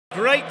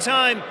Great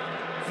time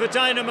for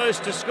Dynamos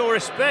to score,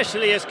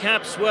 especially as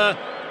Caps were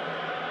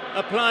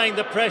applying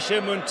the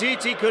pressure.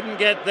 Muntiti couldn't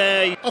get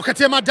there.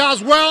 Okatema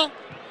does well.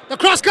 The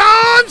cross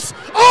comes!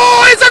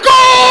 Oh, it's a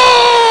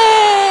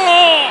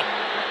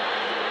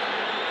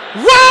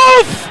goal!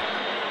 Ralph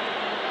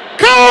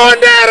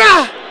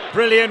Kawandera!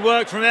 Brilliant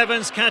work from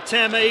Evans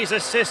Katema. He's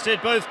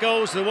assisted both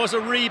goals. There was a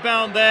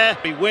rebound there.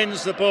 He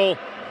wins the ball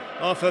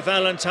off of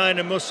Valentine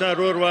and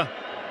Musarurwa.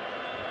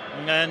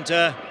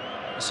 And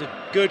it's a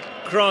good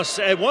cross.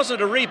 It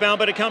wasn't a rebound,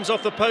 but it comes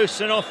off the post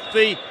and off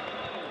the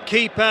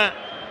keeper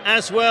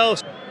as well.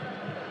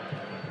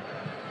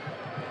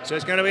 So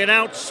it's going to be an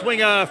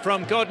outswinger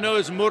from God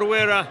knows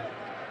Muruera.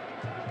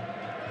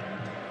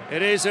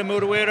 It is a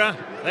Muruera.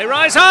 They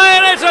rise high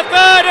and it's a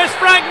third. It's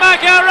Frank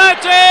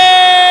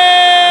Makarati!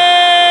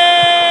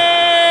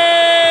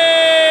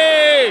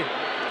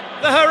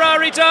 The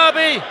Harare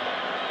derby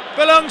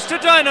belongs to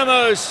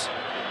Dynamos.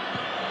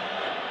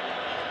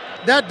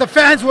 That the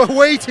fans were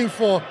waiting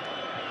for.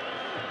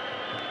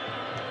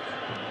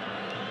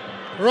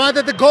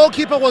 Rather, the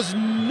goalkeeper was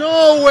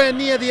nowhere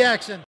near the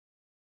action.